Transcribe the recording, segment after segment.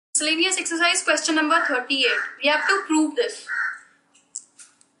Miscellaneous exercise question number 38. We have to prove this.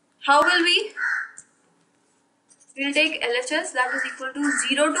 How will we? We will take LHS, that is equal to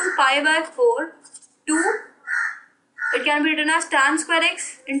 0 to pi by 4 to, it can be written as tan square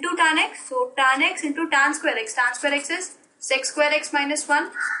x into tan x. So tan x into tan square x. Tan square x is sec square x minus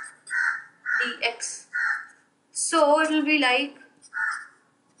 1 dx. So it will be like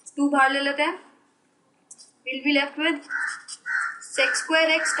 2 बाहर ले लेते हैं. We'll be left with sec square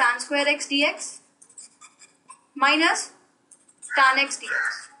x tan square x dx minus tan x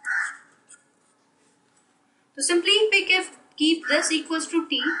dx. So simply keep this equals to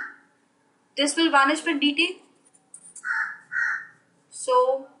t, this will vanish with dt.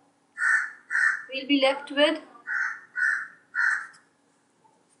 So we'll be left with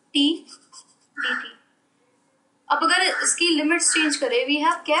t dt. अब अगर इसकी limits change करें, we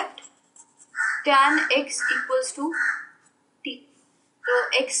have kept tan x equals to t. तो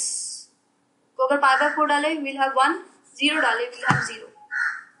x को अगर pi by 4 डाले we'll have 1, 0 डाले we'll have 0.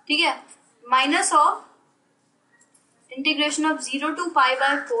 ठीक है, minus of integration of 0 to pi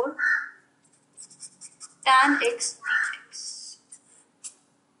by 4 tan x dx.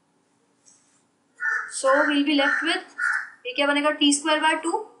 So we'll be left with, ये क्या बनेगा, t square by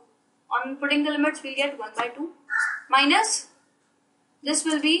 2. On putting the limits we'll get 1 by 2 minus this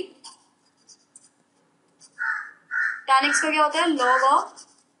will be tan x का क्या होता है, log of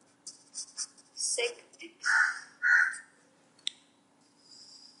sec x.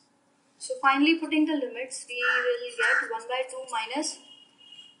 So finally putting the limits we will get 1 by 2 minus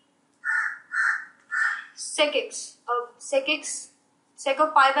sec x. Sec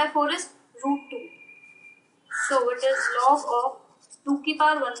of pi by 4 is root 2. So it is log of 2 की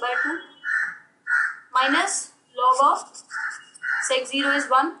power 1 by 2 minus log of sec 0 is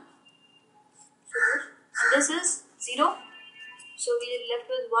 1. So and this is 0. So we are left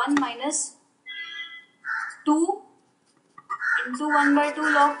with 1 minus 2 into 1 by 2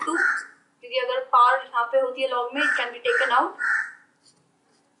 log 2. क्योंकि अगर power यहाँ पे होती है log में, it can be taken out.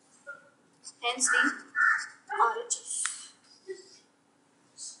 Hence the